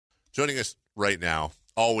joining us right now.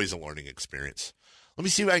 Always a learning experience. Let me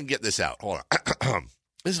see if I can get this out. Hold on.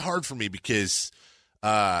 This is hard for me because,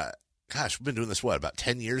 we've been doing this, about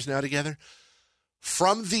 10 years now together?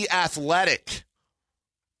 From The Athletic,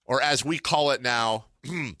 or as we call it now,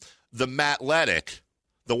 the Matletic,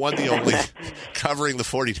 the one, the only, covering the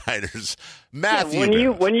 49ers, Matthew. Yeah,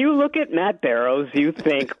 when you look at Matt Barrows, you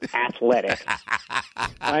think athletic.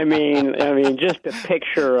 I mean, just a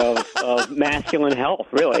picture of masculine health,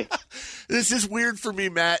 really. This is weird for me,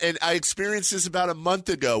 Matt, and I experienced this about a month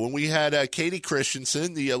ago when we had Katie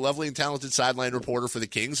Christensen, the lovely and talented sideline reporter for the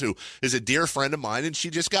Kings, who is a dear friend of mine, and she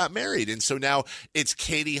just got married, and so now it's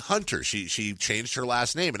Katie Hunter. She changed her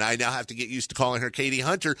last name, and I now have to get used to calling her Katie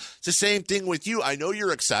Hunter. It's the same thing with you. I know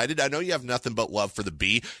you're excited. I know you have nothing but love for the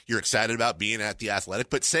B. You're excited about being at The Athletic,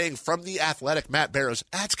 but saying from The Athletic, Matt Barrows,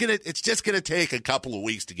 it's just gonna take a couple of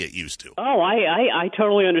weeks to get used to. Oh, I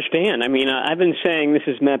totally understand. I mean, I've been saying this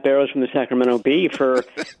is Matt Barrows from the Sacramento Bee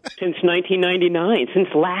since 1999, since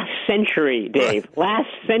last century, Dave. Last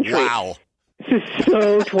century. Wow. This is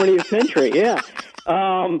so 20th century, yeah.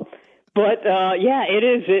 It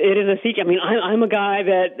is a secret. I mean, I'm a guy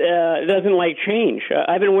that doesn't like change.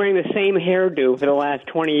 I've been wearing the same hairdo for the last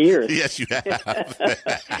 20 years. Yes, you have.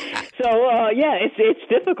 It's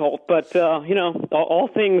difficult, but all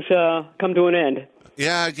things come to an end.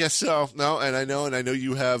 Yeah, I guess so. No, and I know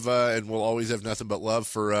you have, and will always have nothing but love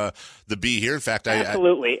for the B here. In fact,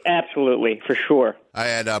 absolutely, for sure. I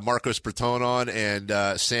had Marcos Bertone on and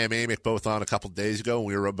Sam Amick both on a couple of days ago, and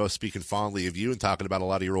we were both speaking fondly of you and talking about a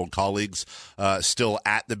lot of your old colleagues still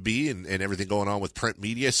at the B and everything going on with print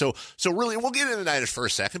media. So really, we'll get into the Niners for a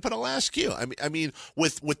second, but I'll ask you. I mean,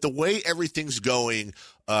 with the way everything's going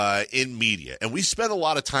in media, and we spent a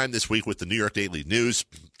lot of time this week with the New York Daily News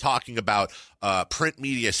talking about print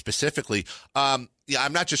media specifically.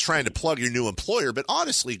 I'm not just trying to plug your new employer, but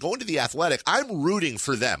honestly, going to The Athletic, I'm rooting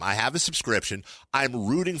for them. I have a subscription. I'm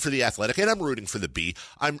rooting for The Athletic, and I'm rooting for the B.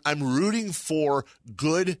 I'm rooting for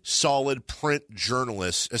good, solid print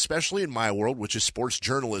journalists, especially in my world, which is sports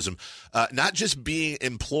journalism, not just being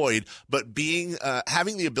employed, but being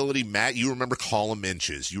having the ability, Matt, you remember column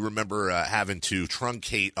inches. You remember having to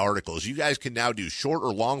truncate articles. You guys can now do short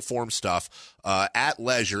or long-form stuff at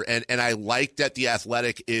leisure, and I like that The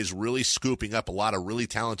Athletic is really scooping up a lot of really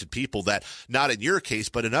talented people that, not in your case,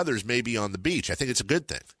 but in others, may be on the beach. I think it's a good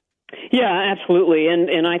thing. Yeah, absolutely,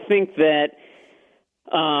 and I think that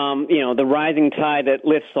the rising tide that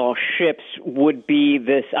lifts all ships would be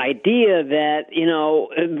this idea that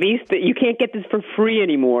you can't get this for free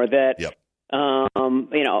anymore. That yep.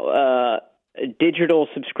 Digital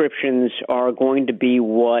subscriptions are going to be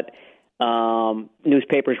what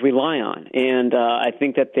newspapers rely on, and I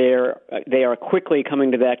think that they are quickly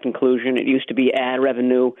coming to that conclusion. It used to be ad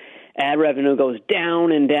revenue. Ad revenue goes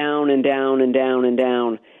down and down and down and down and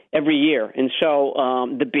down every year, and so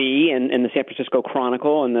the Bee and the San Francisco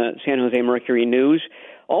Chronicle and the San Jose Mercury News,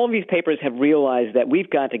 all of these papers have realized that we've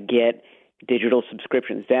got to get digital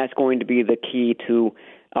subscriptions. That's going to be the key to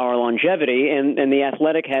our longevity, and The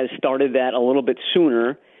Athletic has started that a little bit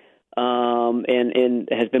sooner. And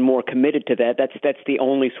has been more committed to that. That's the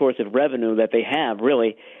only source of revenue that they have,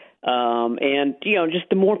 really. Just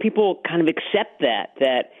the more people kind of accept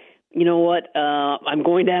that you know what, I'm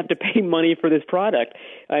going to have to pay money for this product.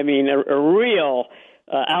 I mean, a real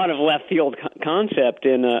out of left field concept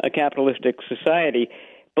in a capitalistic society.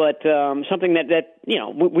 But something that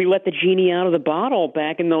we let the genie out of the bottle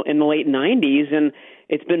back in the late 90s, and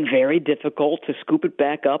it's been very difficult to scoop it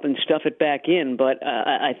back up and stuff it back in. But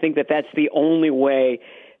I think that that's the only way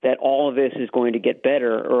that all of this is going to get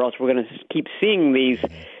better, or else we're going to keep seeing these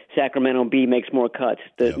Sacramento Bee makes more cuts,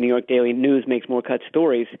 the New York Daily News makes more cut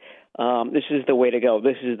stories. This is the way to go.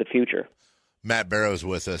 This is the future. Matt Barrows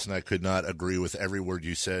with us, and I could not agree with every word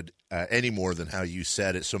you said any more than how you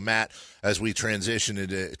said it. So, Matt, as we transition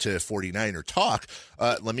into 49er talk,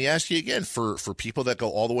 let me ask you again, for people that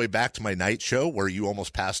go all the way back to my night show where you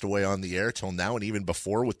almost passed away on the air till now, and even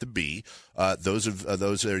before with the B, those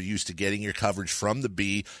that are used to getting your coverage from the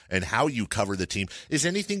B and how you cover the team, is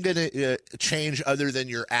anything going to change other than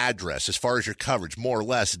your address as far as your coverage, more or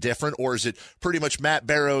less different, or is it pretty much Matt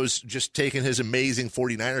Barrows just taking his amazing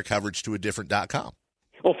 49er coverage to a different .com?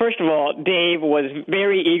 Well, first of all, Dave was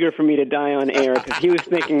very eager for me to die on air because he was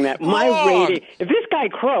thinking that my rating, if this guy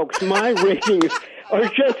croaks, my ratings are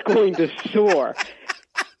just going to soar.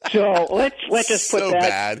 So let's just put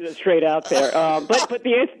that straight out there. But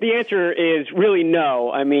the answer is really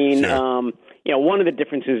no. I mean, sure. One of the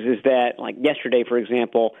differences is that, like yesterday, for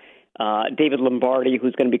example, David Lombardi,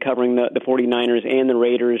 who's going to be covering the 49ers and the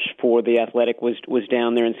Raiders for The Athletic, was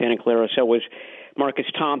down there in Santa Clara. So was Marcus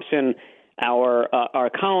Thompson, our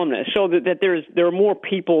columnist. So that there are more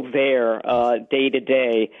people there day to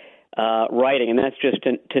day writing, and that's just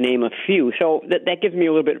to name a few. So that gives me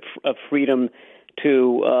a little bit of freedom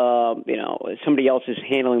to, somebody else is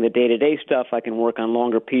handling the day-to-day stuff. I can work on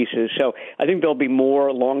longer pieces. So I think there'll be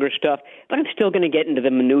more longer stuff, but I'm still going to get into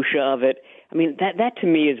the minutia of it. I mean, that to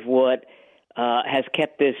me is what has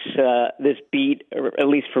kept this beat, or at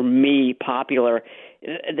least for me, popular.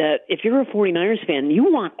 That if you're a 49ers fan,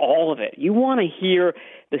 you want all of it. You want to hear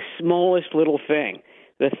the smallest little thing.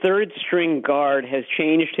 The third-string guard has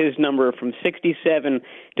changed his number from 67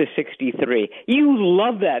 to 63. You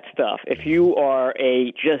love that stuff if you are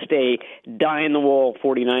just a die-in-the-wool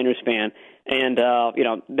 49ers fan, and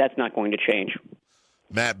that's not going to change.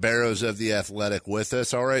 Matt Barrows of The Athletic with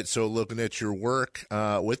us. All right, so looking at your work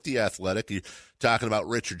with The Athletic, you're talking about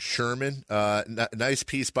Richard Sherman. Nice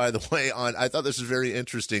piece, by the way, on, I thought this was very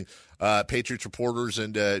interesting, Patriots reporters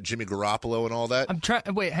and Jimmy Garoppolo and all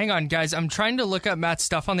that. Wait, hang on, guys. I'm trying to look up Matt's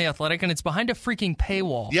stuff on The Athletic, and it's behind a freaking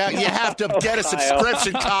paywall. Yeah, you have to get a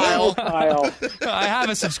subscription, Kyle. I have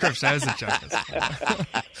a subscription. I was a joke.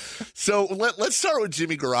 So let's start with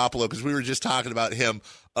Jimmy Garoppolo, because we were just talking about him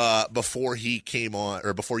before you came on.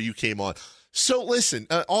 So listen,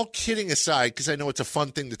 all kidding aside, because I know it's a fun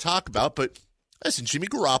thing to talk about, but listen, Jimmy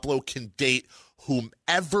Garoppolo can date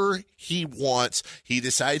whomever he wants. He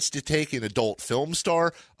decides to take an adult film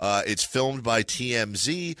star. It's filmed by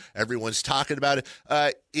TMZ. Everyone's talking about it.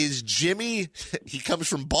 Is Jimmy, he comes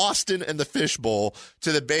from Boston and the Fishbowl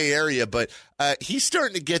to the Bay Area, but he's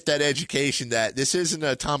starting to get that education that this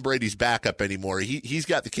isn't Tom Brady's backup anymore. He's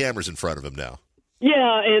got the cameras in front of him now.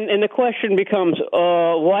 Yeah, and the question becomes,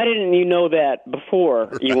 why didn't you know that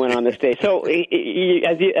before you went on this day? So, as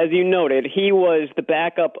you noted, he was the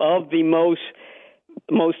backup of the most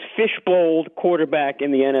fishbowled quarterback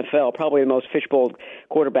in the NFL, probably the most fishbowled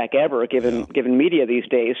quarterback ever, given media these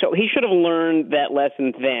days. So he should have learned that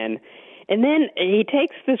lesson then. And then he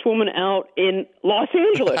takes this woman out in Los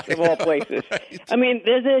Angeles, of all places. Right. I mean,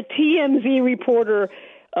 there's a TMZ reporter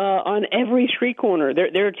on every street corner.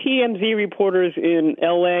 There are TMZ reporters in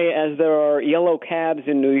L.A. as there are yellow cabs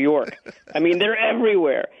in New York. I mean, they're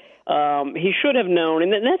everywhere. He should have known,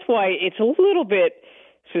 and that's why it's a little bit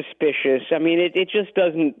suspicious. I mean, it just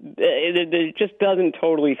doesn't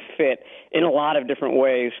totally fit in a lot of different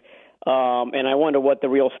ways. And I wonder what the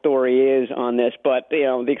real story is on this. But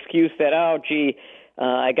the excuse that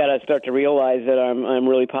I got to start to realize that I'm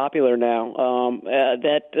really popular now.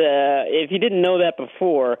 If you didn't know that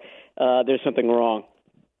before, there's something wrong.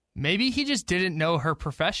 Maybe he just didn't know her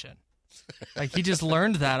profession. Like he just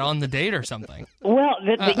learned that on the date or something. Well,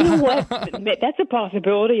 you know what? That's a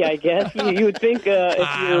possibility, I guess. You would think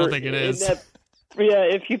I don't think it is.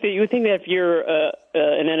 You would think that if you're an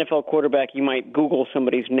NFL quarterback, you might Google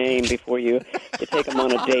somebody's name before you take them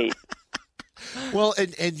on a date. Well,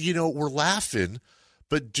 and we're laughing,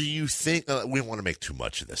 but do you think we don't want to make too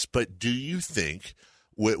much of this? But do you think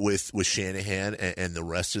with Shanahan and the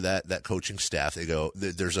rest of that coaching staff, they go,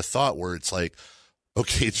 there's a thought where it's like,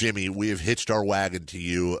 okay, Jimmy, we have hitched our wagon to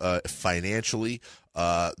you financially,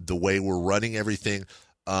 the way we're running everything.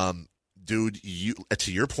 Dude,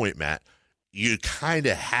 to your point, Matt, you kind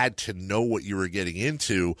of had to know what you were getting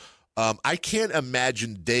into. I can't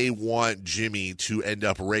imagine they want Jimmy to end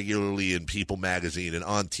up regularly in People magazine and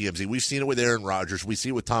on TMZ. We've seen it with Aaron Rodgers. We see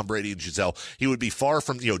it with Tom Brady and Giselle. He would be far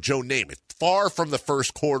from, Joe Namath, far from the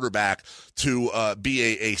first quarterback to be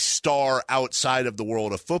a star outside of the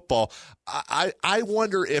world of football. I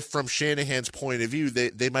wonder if, from Shanahan's point of view,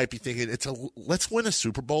 they might be thinking, let's win a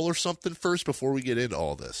Super Bowl or something first before we get into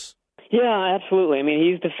all this. Yeah, absolutely. I mean,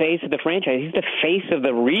 he's the face of the franchise. He's the face of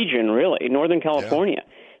the region, really, Northern California.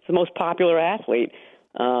 Yeah. He's the most popular athlete.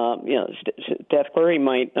 Steph Curry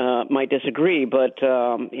might disagree, but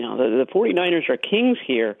the 49ers are kings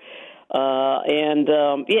here.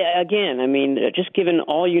 Again, I mean, just given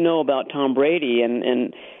all you know about Tom Brady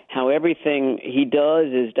and how everything he does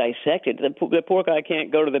is dissected, the poor guy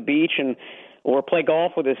can't go to the beach or play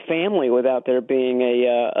golf with his family without there being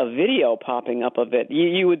a video popping up of it.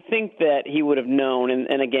 You would think that he would have known.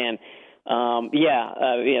 And again,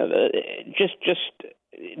 just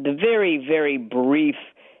the very, very brief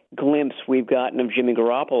glimpse we've gotten of Jimmy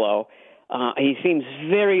Garoppolo, he seems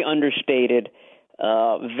very understated,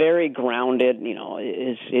 very grounded.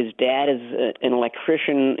 His dad is an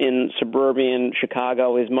electrician in suburban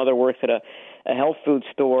Chicago. His mother works at a health food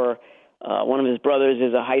store. One of his brothers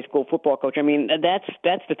is a high school football coach. I mean,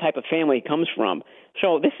 that's the type of family he comes from.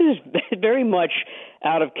 So this is very much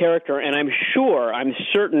out of character, and I'm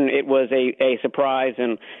certain it was a surprise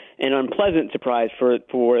and an unpleasant surprise for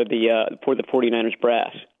the 49ers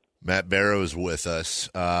brass. Matt Barrows with us.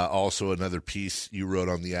 Also another piece you wrote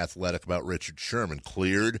on The Athletic about Richard Sherman,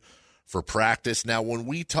 cleared for practice. Now, when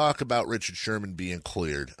we talk about Richard Sherman being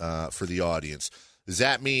cleared for the audience, does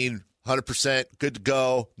that mean 100% good to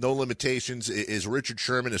go, no limitations? Is Richard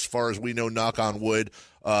Sherman, as far as we know, knock on wood,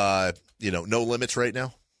 no limits right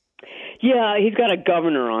now? Yeah, he's got a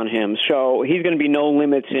governor on him, so he's going to be no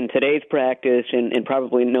limits in today's practice and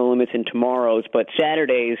probably no limits in tomorrow's, but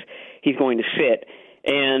Saturdays he's going to sit.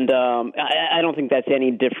 And I don't think that's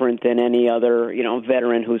any different than any other,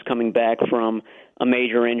 veteran who's coming back from a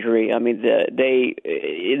major injury. I mean,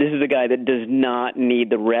 this is a guy that does not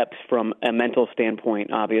need the reps from a mental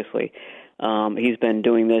standpoint, obviously. He's been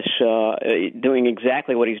doing this, doing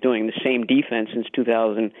exactly what he's doing, the same defense since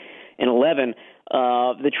 2011.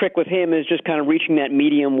 The trick with him is just kind of reaching that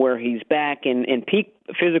medium where he's back in peak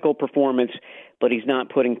physical performance, but he's not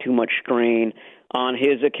putting too much strain on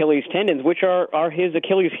his Achilles tendons, which are his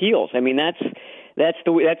Achilles heels. I mean, that's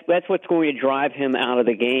what's going to drive him out of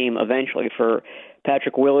the game eventually. For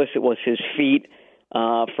Patrick Willis, it was his feet.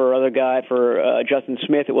 For Justin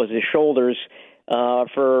Smith, it was his shoulders.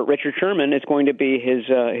 For Richard Sherman, it's going to be his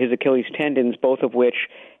Achilles tendons, both of which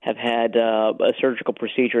have had a surgical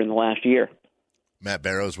procedure in the last year. Matt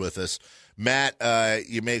Barrows with us. Matt,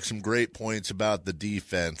 you make some great points about the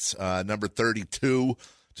defense. Number 32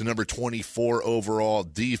 to number 24 overall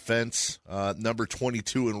defense, number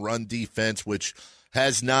 22 in run defense, which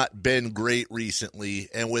has not been great recently.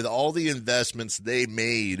 And with all the investments they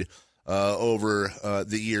made over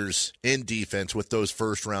the years in defense with those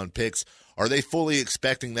first-round picks, are they fully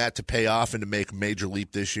expecting that to pay off and to make a major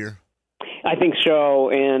leap this year? I think so,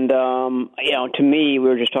 and to me, we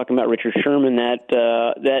were just talking about Richard Sherman. That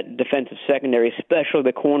defensive secondary, especially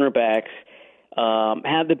the cornerbacks,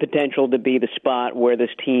 have the potential to be the spot where this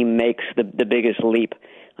team makes the biggest leap.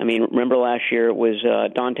 I mean, remember last year it was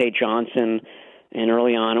Dante Johnson, and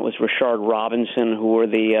early on it was Rashard Robinson who were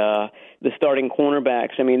the starting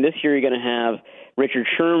cornerbacks. I mean, this year you're going to have Richard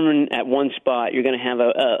Sherman at one spot. You're going to have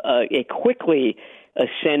a quickly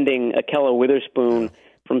ascending Ahkello Witherspoon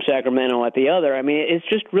from Sacramento at the other. I mean, it's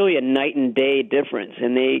just really a night and day difference.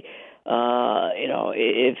 And they,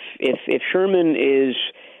 if Sherman is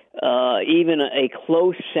even a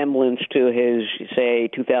close semblance to his, say,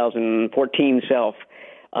 2014 self,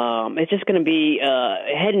 it's just going to be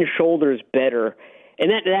head and shoulders better.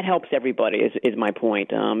 And that helps everybody, is my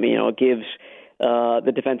point. It gives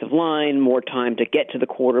the defensive line more time to get to the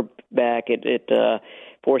quarterback. It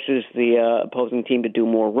forces the opposing team to do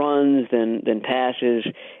more runs than passes,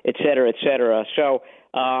 et cetera, et cetera. So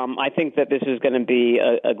I think that this is going to be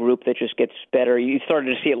a group that just gets better. You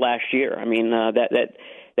started to see it last year. I mean,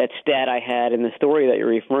 that stat I had in the story that you're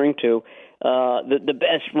referring to, the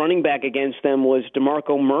best running back against them was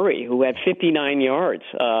DeMarco Murray, who had 59 yards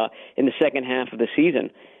in the second half of the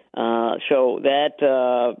season. So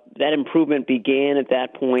that improvement began at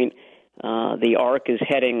that point. The arc is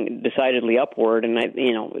heading decidedly upward, and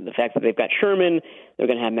the fact that they've got Sherman, they're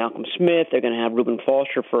going to have Malcolm Smith, they're going to have Reuben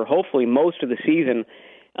Foster for hopefully most of the season,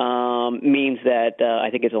 means that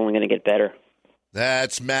I think it's only going to get better.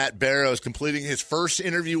 That's Matt Barrows completing his first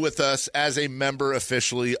interview with us as a member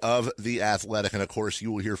officially of The Athletic. And, of course,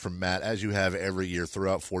 you will hear from Matt, as you have every year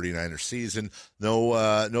throughout 49ers season.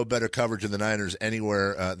 No better coverage of the Niners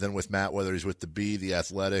anywhere than with Matt, whether he's with the Bee, The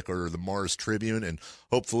Athletic, or the Mars Tribune. And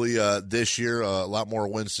hopefully this year a lot more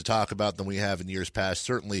wins to talk about than we have in years past.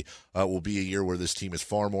 Certainly will be a year where this team is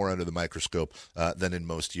far more under the microscope than in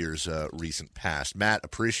most years recent past. Matt,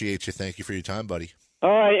 appreciate you. Thank you for your time, buddy. All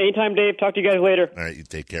right, anytime, Dave. Talk to you guys later. All right, you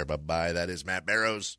take care. Bye-bye. That is Matt Barrows.